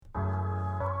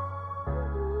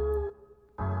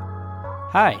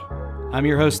Hi, I'm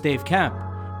your host Dave Kemp,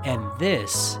 and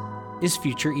this is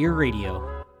Future Ear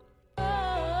Radio.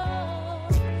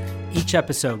 Each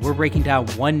episode, we're breaking down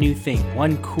one new thing,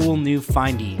 one cool new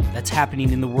finding that's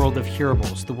happening in the world of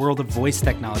hearables, the world of voice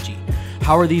technology.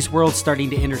 How are these worlds starting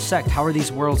to intersect? How are these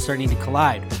worlds starting to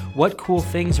collide? What cool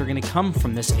things are going to come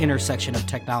from this intersection of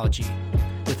technology?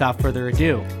 Without further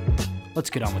ado, let's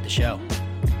get on with the show.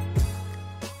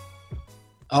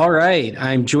 All right,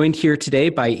 I'm joined here today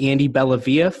by Andy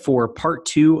Bellavia for part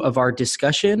 2 of our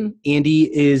discussion. Andy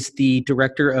is the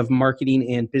Director of Marketing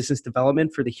and Business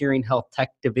Development for the Hearing Health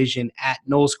Tech Division at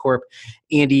Knowles Corp.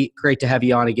 Andy, great to have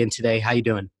you on again today. How you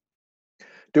doing?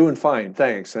 Doing fine,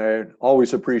 thanks. I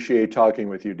always appreciate talking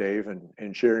with you, Dave,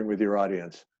 and sharing with your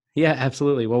audience. Yeah,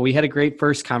 absolutely. Well, we had a great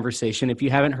first conversation. If you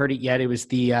haven't heard it yet, it was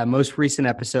the most recent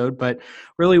episode, but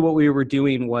really what we were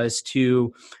doing was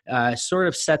to sort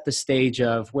of set the stage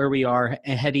of where we are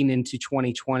heading into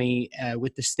 2020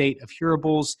 with the state of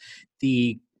hearables,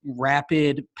 the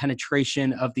rapid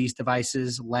penetration of these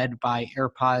devices led by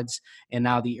AirPods and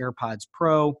now the AirPods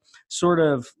Pro, sort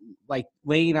of like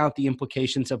laying out the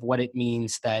implications of what it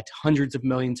means that hundreds of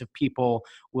millions of people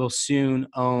will soon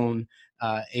own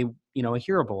a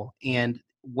hearable. And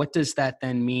what does that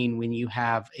then mean when you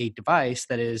have a device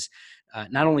that is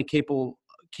not only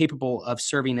capable of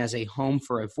serving as a home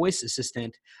for a voice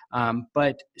assistant,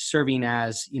 but serving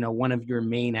as, one of your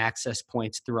main access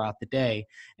points throughout the day.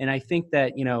 And I think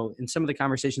that, in some of the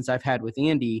conversations I've had with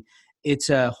Andy,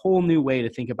 it's a whole new way to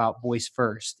think about voice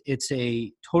first. It's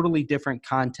a totally different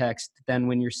context than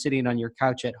when you're sitting on your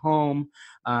couch at home,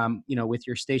 with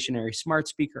your stationary smart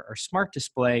speaker or smart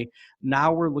display.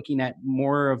 Now we're looking at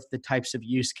more of the types of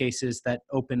use cases that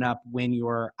open up when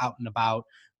you're out and about,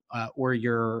 or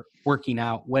you're working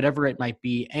out, whatever it might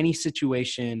be, any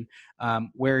situation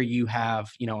where you have,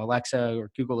 Alexa or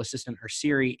Google Assistant or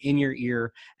Siri in your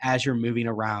ear as you're moving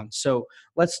around. So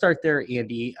let's start there,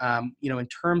 Andy. In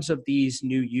terms of these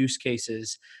new use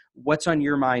cases, what's on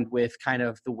your mind with kind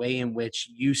of the way in which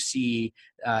you see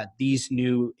these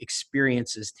new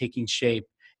experiences taking shape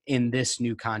in this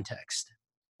new context?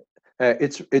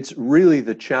 It's really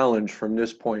the challenge from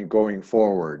this point going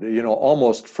forward,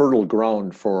 almost fertile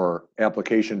ground for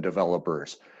application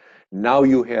developers. Now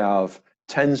you have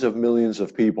tens of millions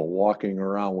of people walking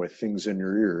around with things in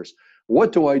your ears.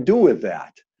 What do I do with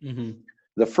that? Mm-hmm.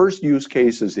 The first use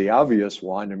case is the obvious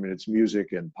one. I mean, it's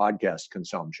music and podcast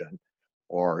consumption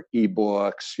or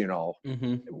ebooks,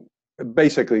 Mm-hmm.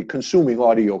 basically consuming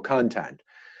audio content.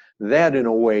 That, in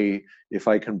a way, if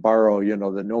I can borrow,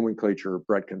 the nomenclature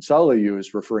Brett Kinsella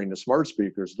used referring to smart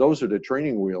speakers, those are the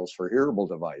training wheels for hearable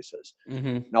devices.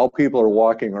 Mm-hmm. Now people are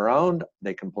walking around,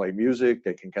 they can play music,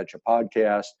 they can catch a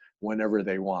podcast whenever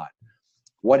they want.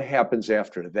 What happens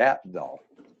after that, though?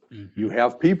 Mm-hmm. You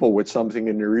have people with something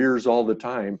in their ears all the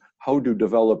time. How do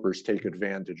developers take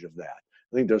advantage of that?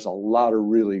 I think there's a lot of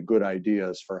really good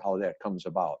ideas for how that comes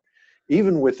about.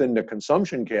 Even within the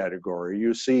consumption category,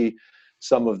 you see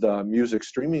some of the music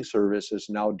streaming services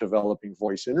now developing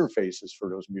voice interfaces for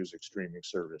those music streaming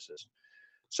services.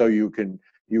 So you can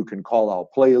call out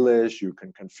playlists, you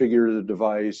can configure the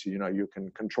device, you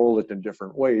can control it in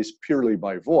different ways purely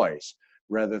by voice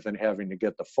rather than having to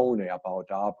get the phone app out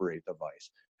to operate the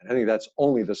device. And I think that's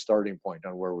only the starting point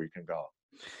on where we can go.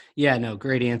 Yeah, no,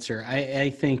 great answer. I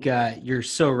think you're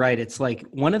so right. It's like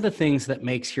one of the things that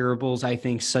makes hearables, I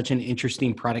think, such an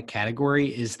interesting product category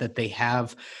is that they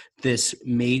have this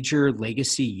major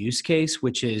legacy use case,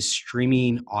 which is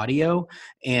streaming audio.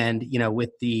 And,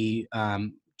 with the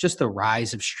just the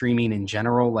rise of streaming in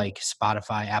general, like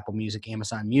Spotify, Apple Music,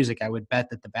 Amazon Music, I would bet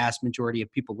that the vast majority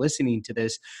of people listening to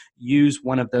this use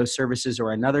one of those services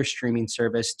or another streaming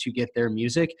service to get their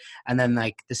music. And then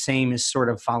like the same is sort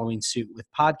of following suit with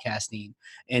podcasting.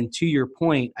 And to your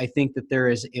point, I think that there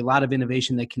is a lot of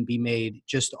innovation that can be made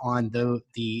just on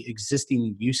the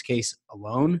existing use case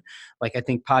alone. Like I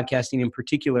think podcasting in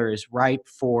particular is ripe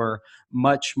for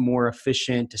much more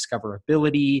efficient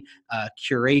discoverability,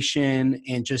 curation,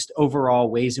 and just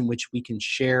overall ways in which we can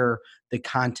share the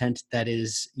content that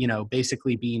is,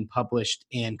 basically being published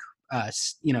and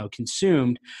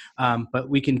consumed, but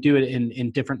we can do it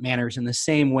in different manners in the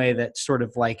same way that sort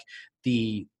of like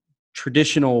the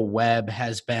traditional web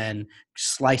has been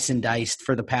sliced and diced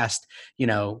for the past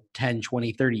 10,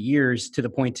 20, 30 years to the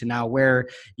point to now where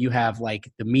you have like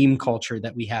the meme culture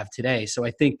that we have today. So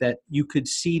I think that you could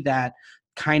see that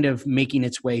kind of making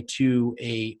its way to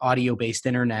a audio-based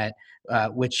internet,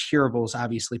 which hearables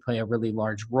obviously play a really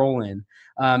large role in.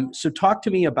 So talk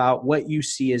to me about what you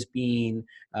see as being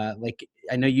like,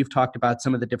 I know you've talked about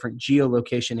some of the different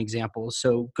geolocation examples.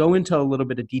 So go into a little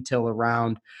bit of detail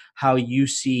around how you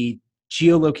see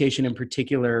geolocation in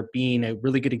particular being a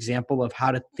really good example of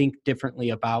how to think differently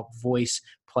about voice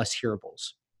plus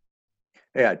hearables.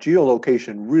 Yeah,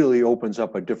 geolocation really opens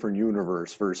up a different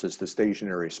universe versus the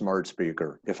stationary smart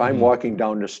speaker. If I'm Hmm. walking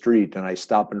down the street and I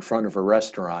stop in front of a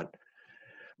restaurant,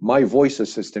 my voice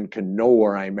assistant can know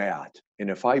where I'm at. And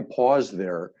if I pause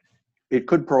there, it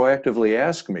could proactively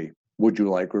ask me, would you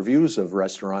like reviews of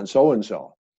restaurant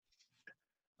so-and-so?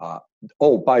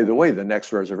 Oh, by the way, the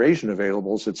next reservation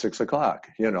available is at 6 o'clock,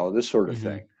 this sort of Hmm.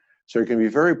 thing. So you can be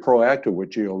very proactive with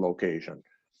geolocation.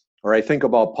 Or I think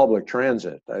about public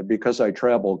transit. Because I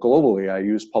travel globally, I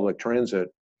use public transit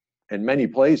in many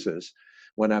places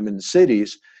when I'm in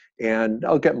cities, and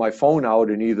I'll get my phone out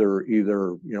and either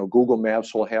Google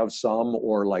Maps will have some,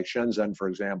 or like Shenzhen, for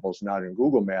example, is not in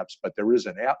Google Maps, but there is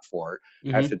an app for it.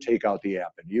 I have to take out the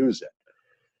app and use it.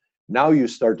 Now you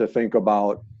start to think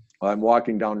about, I'm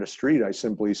walking down the street, I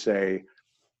simply say,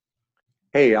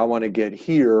 hey, I want to get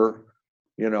here,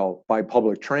 by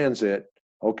public transit.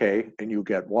 Okay, and you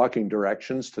get walking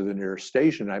directions to the nearest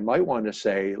station. I might want to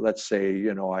say, let's say,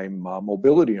 I'm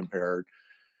mobility impaired.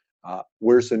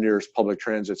 Where's the nearest public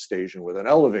transit station with an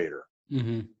elevator?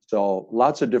 Hmm. So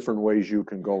lots of different ways you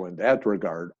can go in that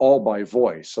regard, all by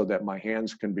voice, so that my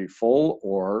hands can be full,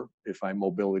 or if I'm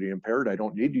mobility impaired, I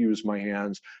don't need to use my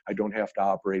hands. I don't have to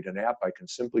operate an app. I can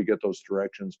simply get those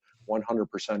directions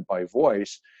 100% by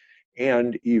voice.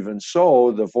 And even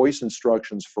so, the voice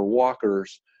instructions for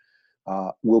walkers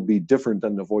will be different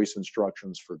than the voice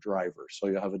instructions for drivers. So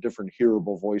you'll have a different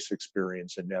hearable voice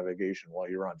experience in navigation while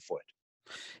you're on foot.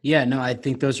 Yeah, no, I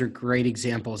think those are great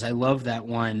examples. I love that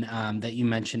one that you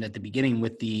mentioned at the beginning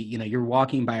with the, you're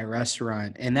walking by a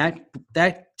restaurant, and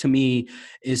that to me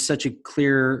is such a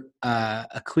clear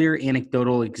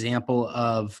anecdotal example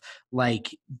of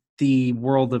like the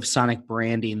world of sonic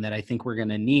branding that I think we're going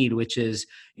to need, which is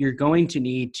you're going to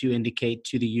need to indicate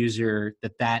to the user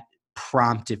that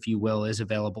prompt, if you will, is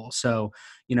available. So,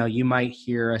 you might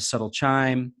hear a subtle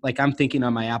chime. Like I'm thinking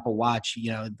on my Apple Watch,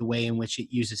 the way in which it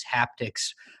uses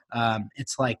haptics.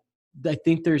 It's like, I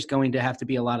think there's going to have to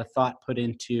be a lot of thought put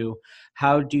into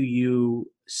how do you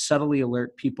subtly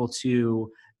alert people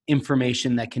to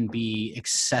information that can be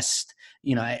accessed,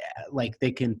 like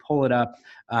they can pull it up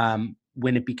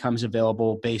when it becomes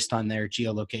available based on their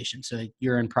geolocation. So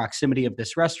you're in proximity of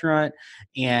this restaurant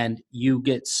and you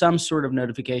get some sort of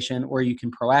notification, or you can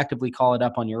proactively call it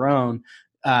up on your own,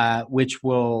 which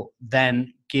will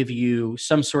then give you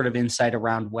some sort of insight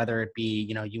around whether it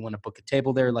be, you want to book a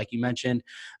table there, like you mentioned.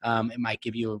 It might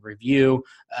give you a review.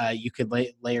 You could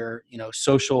layer,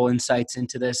 social insights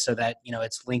into this so that,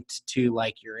 it's linked to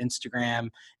like your Instagram,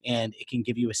 and it can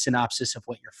give you a synopsis of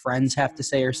what your friends have to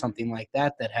say or something like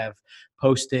that have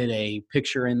posted a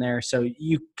picture in there. So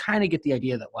you kind of get the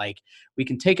idea that like we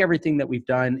can take everything that we've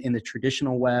done in the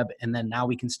traditional web, and then now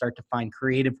we can start to find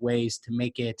creative ways to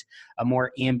make it a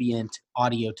more ambient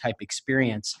audio type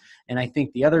experience. And I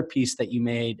think the other piece that you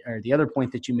made, or the other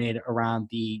point that you made around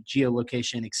the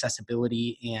geolocation,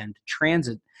 accessibility, and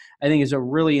transit, I think is a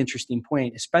really interesting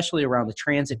point, especially around the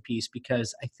transit piece,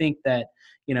 because I think that,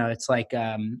 it's like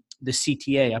the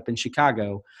CTA up in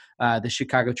Chicago, the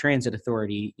Chicago Transit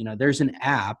Authority, there's an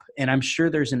app, and I'm sure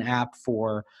there's an app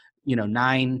for,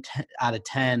 9 out of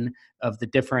 10 of the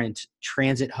different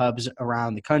transit hubs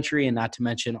around the country, and not to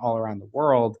mention all around the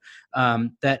world,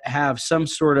 that have some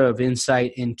sort of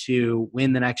insight into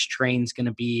when the next train's going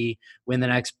to be, when the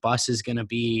next bus is going to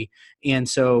be. And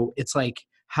so it's like,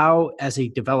 how, as a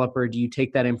developer, do you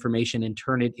take that information and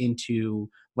turn it into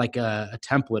like a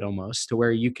template almost, to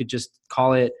where you could just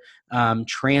call it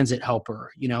transit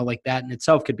helper, like that in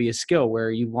itself could be a skill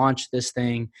where you launch this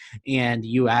thing and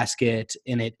you ask it,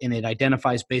 and it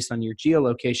identifies based on your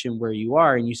geolocation where you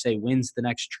are, and you say, when's the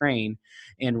next train?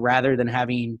 And rather than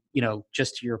having,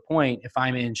 just to your point, if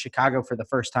I'm in Chicago for the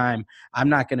first time, I'm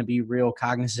not going to be real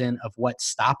cognizant of what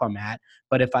stop I'm at.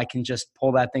 But if I can just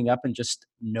pull that thing up and just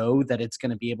know that it's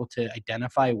going to be able to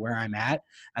identify where I'm at,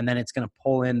 and then it's going to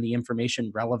pull in the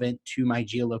information relevant to my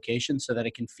geolocation so that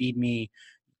it can feed me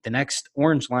the next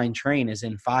Orange Line train is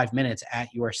in 5 minutes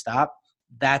at your stop.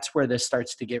 That's where this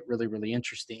starts to get really, really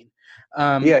interesting.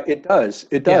 Yeah, it does.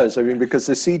 It Yeah, does. I mean, because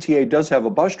the CTA does have a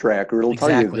bus tracker. It'll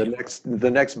tell you exactly. the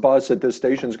next bus at this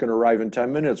station is going to arrive in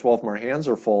 10 minutes. Well, if my hands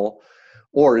are full,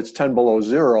 or it's 10 below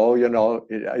zero, my hands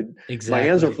are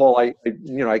Exactly. full. I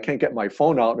can't get my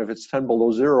phone out. And if it's 10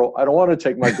 below zero, I don't want to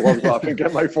take my gloves off and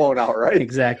get my phone out, right?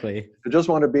 Exactly. I just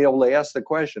want to be able to ask the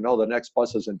question, oh, the next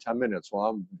bus is in 10 minutes. Well,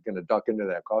 I'm going to duck into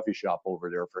that coffee shop over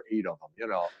there for 8 of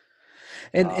them. Uh,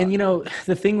 And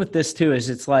the thing with this too is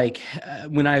it's like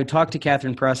when I talked to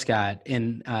Catherine Prescott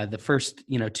in the first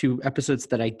 2 episodes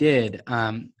that I did,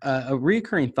 a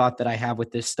recurring thought that I have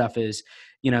with this stuff is,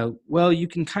 well, you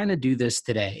can kind of do this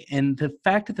today, and the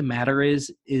fact of the matter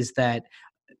is that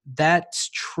that's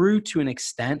true to an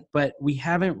extent, but we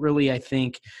haven't really, I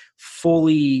think,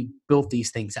 fully built these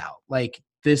things out. Like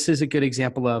this is a good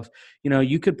example of,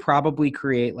 you could probably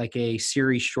create like a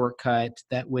Siri shortcut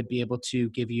that would be able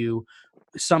to give you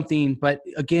something, but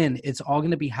again, it's all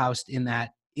going to be housed in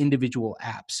that individual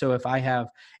app. So if I have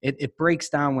it breaks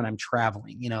down when I'm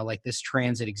traveling, like this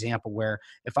transit example where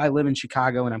if I live in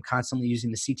Chicago and I'm constantly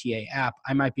using the CTA app,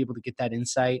 I might be able to get that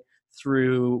insight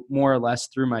through more or less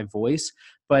through my voice.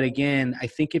 But again, I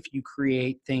think if you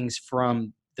create things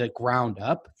from the ground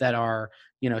up that are,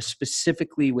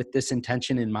 specifically with this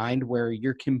intention in mind, where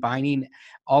you're combining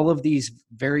all of these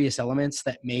various elements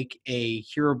that make a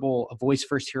voice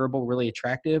first hearable really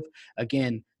attractive.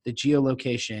 Again, the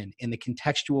geolocation and the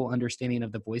contextual understanding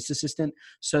of the voice assistant,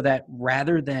 so that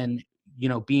rather than,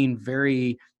 being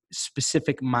very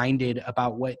specific minded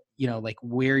about what, like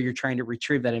where you're trying to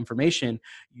retrieve that information,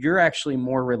 you're actually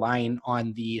more relying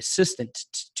on the assistant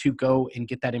to go and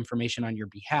get that information on your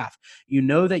behalf. You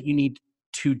know that you need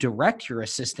to direct your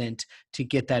assistant to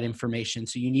get that information.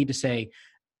 So you need to say,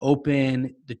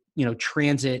 open the,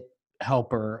 transit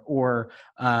helper, or,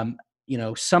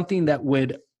 something that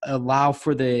would allow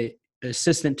for the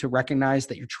assistant to recognize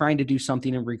that you're trying to do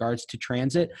something in regards to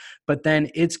transit, but then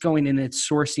it's going and it's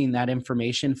sourcing that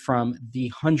information from the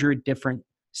 100 different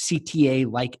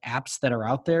CTA like apps that are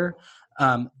out there.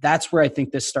 That's where I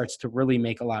think this starts to really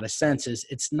make a lot of sense. Is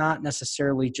it's not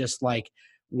necessarily just like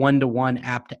one-to-one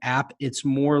app to app. It's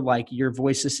more like your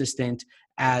voice assistant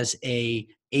as a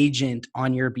agent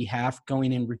on your behalf,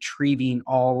 going and retrieving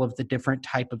all of the different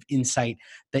type of insight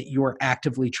that you're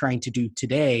actively trying to do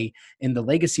today in the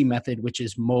legacy method, which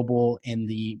is mobile and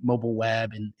the mobile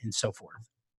web and so forth.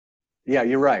 Yeah,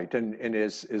 you're right. And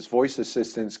as voice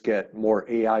assistants get more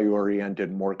AI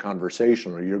oriented, more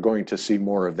conversational, you're going to see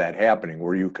more of that happening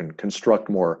where you can construct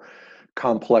more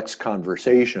complex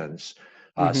conversations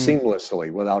Mm-hmm. seamlessly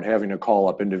without having to call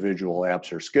up individual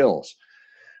apps or skills.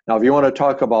 Now, if you want to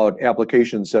talk about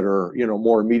applications that are,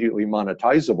 more immediately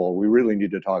monetizable, we really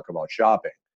need to talk about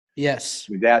shopping. Yes.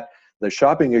 That the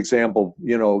shopping example,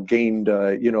 gained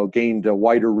a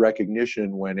wider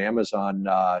recognition when Amazon,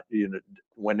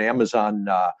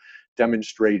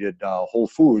 demonstrated Whole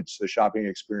Foods, the shopping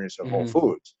experience at Whole Mm-hmm.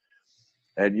 Foods,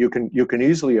 and you can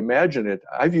easily imagine it.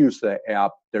 I've used the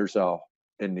app.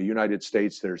 In the United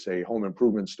States, there's a home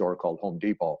improvement store called Home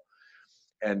Depot,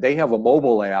 and they have a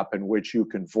mobile app in which you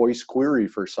can voice query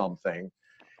for something,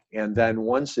 and then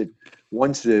once you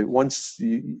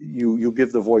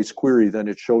give the voice query, then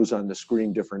it shows on the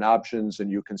screen different options, and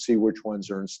you can see which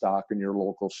ones are in stock in your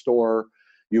local store.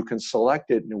 You can select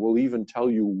it, and it will even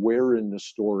tell you where in the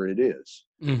store it is.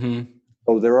 Mm-hmm.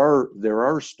 So there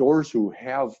are stores who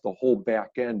have the whole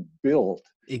back end built,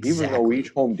 even though each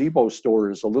Exactly. Home Depot store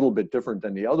is a little bit different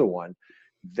than the other one.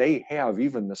 They have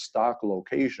even the stock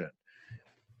location.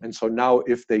 And so now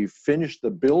if they finish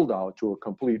the build out to a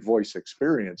complete voice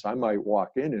experience, I might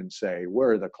walk in and say,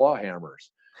 where are the claw hammers?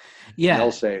 And they'll Yeah.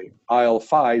 say, aisle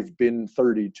 5, bin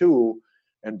 32.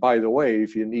 And by the way,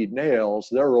 if you need nails,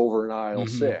 they're over in aisle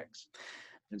Mm-hmm. 6.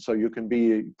 And so you can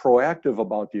be proactive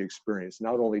about the experience,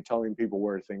 not only telling people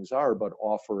where things are, but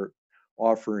offering,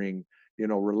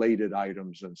 related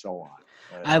items and so on.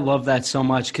 I love that so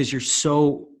much because you're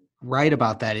so right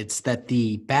about that. It's that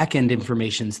the back end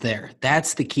information's there.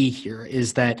 That's the key here,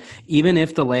 is that even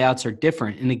if the layouts are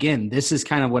different, and again, this is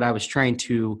kind of what I was trying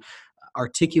to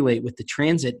articulate with the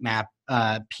transit map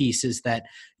piece, is that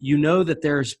that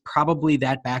there's probably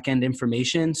that back end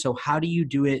information. So how do you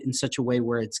do it in such a way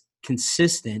where it's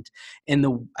consistent?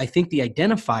 And I think the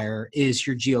identifier is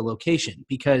your geolocation,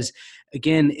 because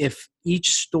again, if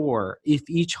each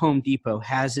Home Depot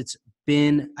has its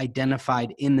been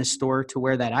identified in the store to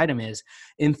where that item is,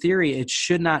 in theory, it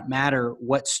should not matter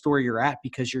what store you're at,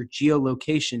 because your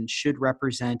geolocation should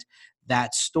represent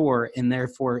that store, and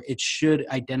therefore it should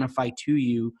identify to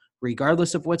you,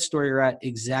 regardless of what store you're at,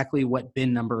 exactly what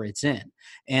bin number it's in.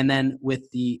 And then with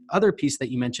the other piece that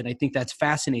you mentioned, I think that's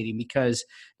fascinating because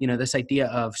this idea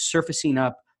of surfacing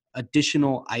up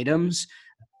additional items,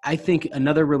 I think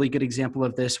another really good example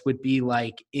of this would be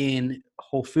like in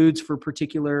Whole Foods for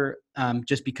particular,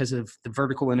 just because of the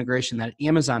vertical integration that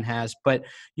Amazon has. But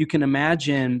you can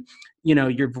imagine,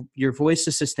 your voice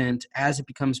assistant, as it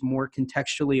becomes more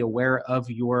contextually aware of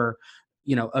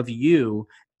of you,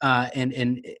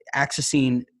 and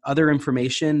accessing other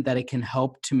information that it can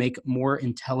help to make more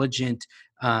intelligent.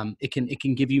 It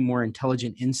can give you more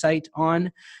intelligent insight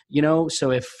on,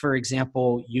 so if, for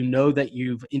example, that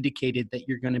you've indicated that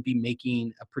you're going to be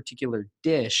making a particular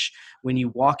dish, when you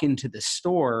walk into the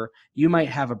store, you might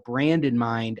have a brand in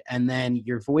mind, and then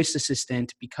your voice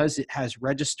assistant, because it has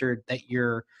registered that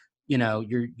you're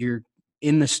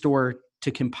in the store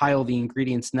to compile the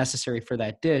ingredients necessary for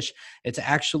that dish, it's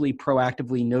actually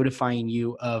proactively notifying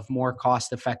you of more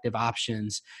cost-effective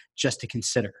options just to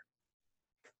consider.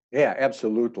 Yeah,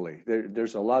 absolutely.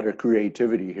 There's a lot of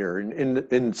creativity here.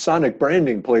 And sonic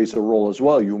branding plays a role as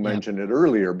well. You mentioned it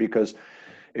earlier, because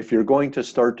if you're going to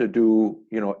start to do,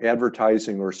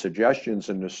 advertising or suggestions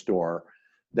in the store,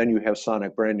 then you have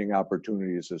sonic branding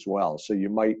opportunities as well. So you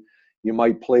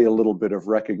might play a little bit of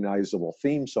recognizable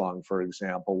theme song, for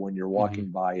example, when you're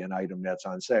walking by an item that's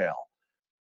on sale.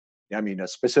 I mean, a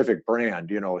specific brand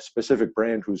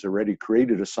who's already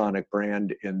created a sonic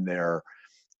brand in their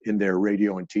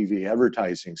radio and TV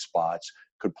advertising spots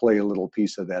could play a little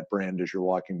piece of that brand as you're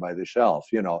walking by the shelf,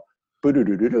 and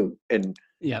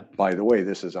by the way,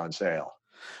 this is on sale.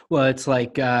 Well, it's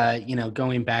like,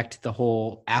 going back to the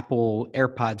whole Apple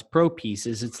AirPods Pro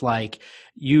pieces, it's like,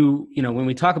 when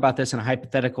we talk about this in a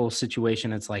hypothetical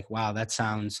situation, it's like, wow, that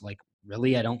sounds like,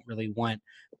 really, I don't really want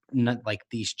like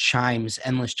these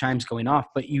endless chimes going off.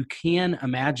 But you can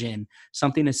imagine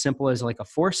something as simple as like a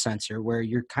force sensor, where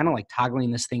you're kind of like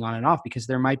toggling this thing on and off, because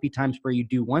there might be times where you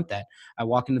do want that. I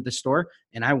walk into the store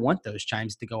and I want those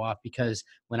chimes to go off, because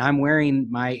when I'm wearing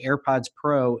my AirPods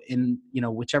Pro in,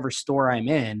 whichever store I'm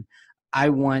in, I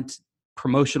want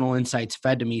promotional insights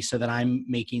fed to me so that I'm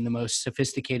making the most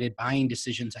sophisticated buying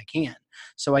decisions I can.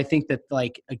 So I think that,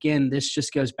 like, again, this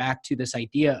just goes back to this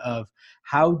idea of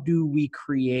how do we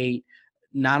create,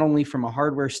 not only from a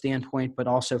hardware standpoint, but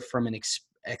also from an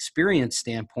experience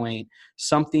standpoint,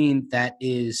 something that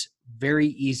is very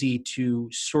easy to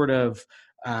sort of,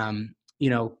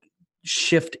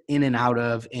 shift in and out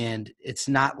of, and it's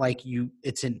not like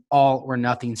it's an all or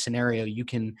nothing scenario. You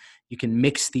can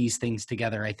mix these things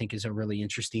together, I think, is a really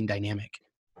interesting dynamic.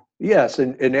 Yes,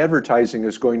 and advertising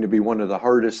is going to be one of the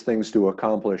hardest things to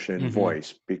accomplish in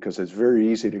voice, because it's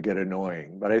very easy to get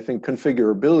annoying. But I think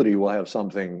configurability will have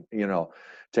something,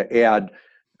 to add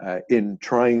in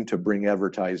trying to bring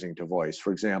advertising to voice.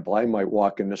 For example, I might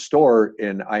walk in the store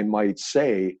and I might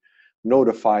say,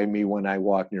 notify me when I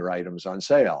walk near items on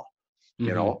sale.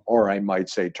 Or I might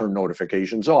say turn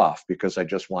notifications off, because I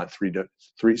just want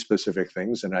three specific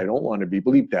things and I don't want to be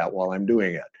bleeped at while I'm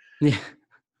doing it.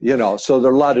 Yeah. So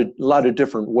there are a lot of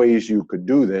different ways you could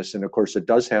do this. And of course, it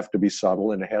does have to be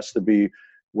subtle, and it has to be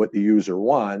what the user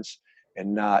wants,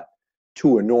 and not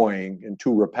too annoying and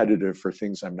too repetitive for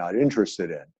things I'm not interested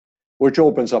in, which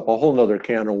opens up a whole nother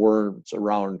can of worms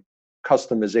around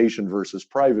customization versus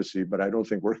privacy. But I don't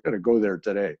think we're going to go there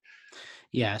today.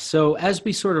 Yeah. So as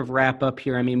we sort of wrap up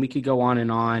here, I mean, we could go on and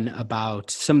on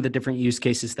about some of the different use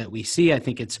cases that we see. I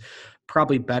think it's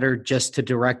probably better just to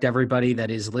direct everybody that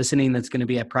is listening, that's going to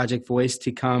be at Project Voice,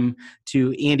 to come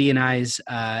to Andy and I's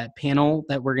panel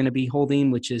that we're going to be holding,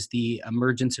 which is the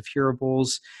emergence of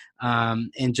hearables,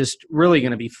 and just really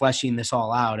going to be fleshing this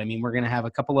all out. I mean, we're going to have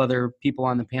a couple other people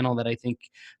on the panel that I think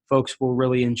folks will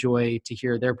really enjoy to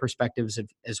hear their perspectives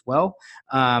as well.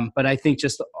 But I think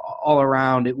just all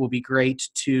around, it will be great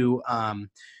to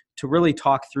really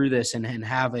talk through this and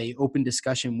have a open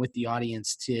discussion with the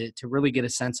audience to really get a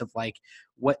sense of, like,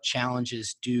 what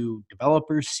challenges do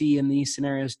developers see in these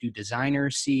scenarios, do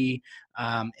designers see,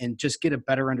 and just get a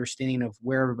better understanding of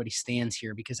where everybody stands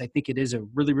here, because I think it is a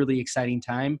really, really exciting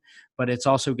time, but it's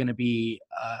also going to be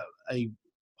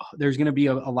there's going to be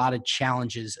a lot of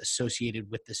challenges associated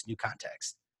with this new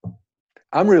context.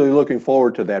 I'm really looking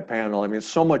forward to that panel. I mean,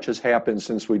 so much has happened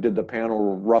since we did the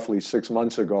panel roughly 6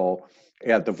 months ago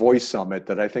at the Voice Summit,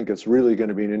 that I think it's really going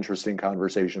to be an interesting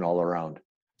conversation all around.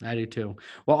 I do too.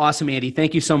 Well, awesome, Andy.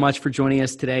 Thank you so much for joining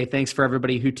us today. Thanks for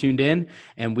everybody who tuned in,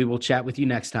 and we will chat with you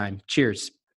next time.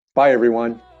 Cheers. Bye,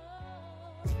 everyone.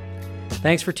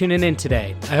 Thanks for tuning in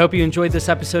today. I hope you enjoyed this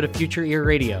episode of Future Ear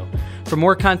Radio. For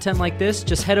more content like this,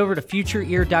 just head over to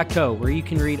futureear.co, where you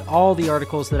can read all the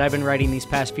articles that I've been writing these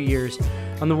past few years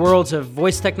on the worlds of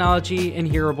voice technology and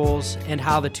hearables, and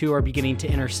how the two are beginning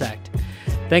to intersect.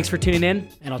 Thanks for tuning in,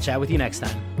 and I'll chat with you next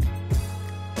time.